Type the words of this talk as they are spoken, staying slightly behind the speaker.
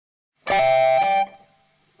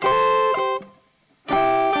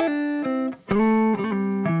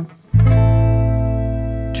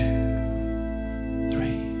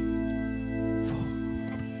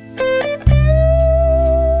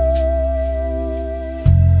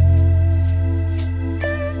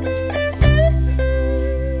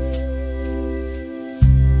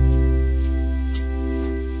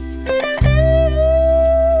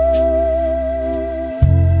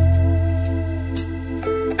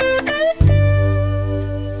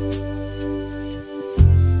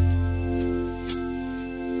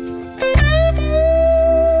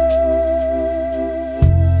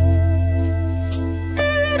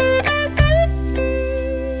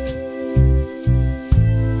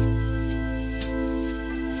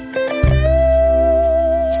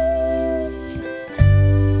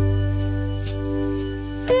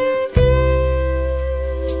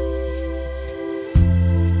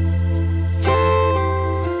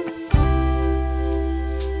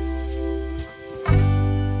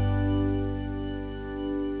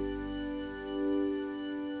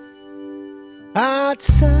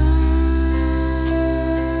Outside,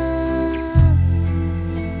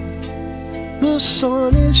 the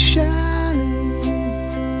sun is shining.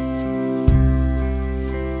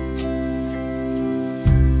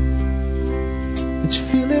 It's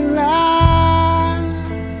feeling like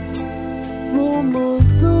the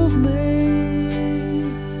month of May,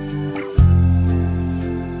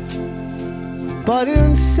 but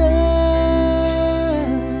inside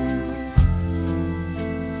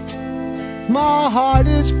my heart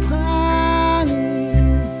is pining,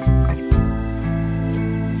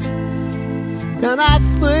 and I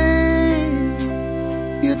think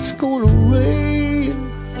it's gonna rain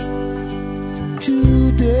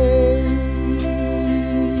today.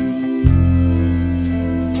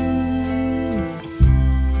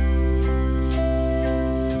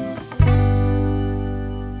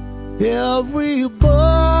 Everybody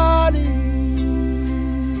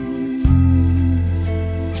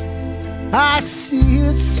I see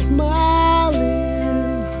is smiling,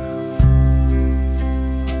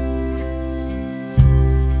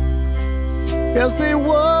 as they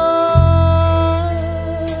watch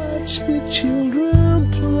the children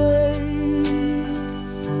play.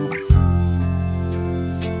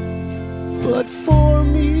 But for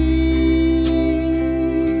me,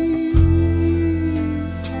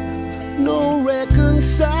 no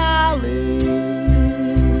reconciling,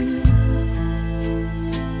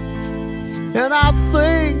 and I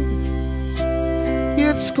think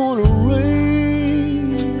it's gonna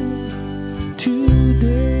rain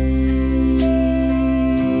today.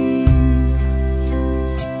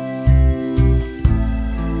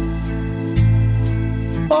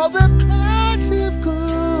 All the clouds have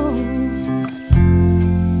gone,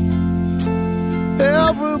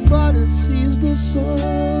 everybody sees the sun.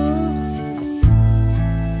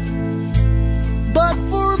 But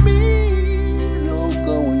for me, no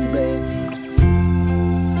going back.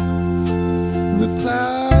 The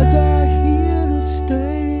clouds are here to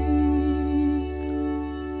stay.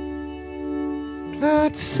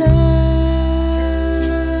 Outside,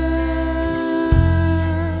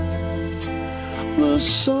 the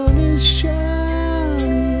sun is shining.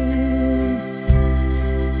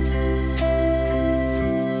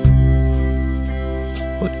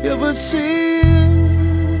 But ever since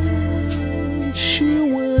she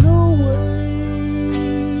went away,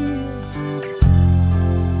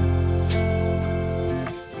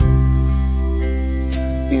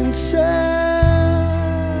 inside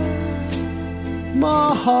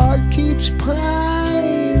my heart keeps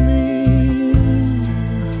pining,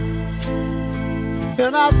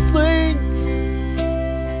 and I think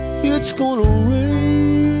it's gonna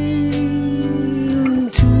rain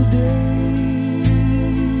today.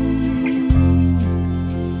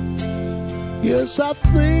 Yes, I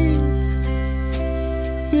think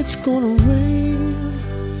it's gonna rain.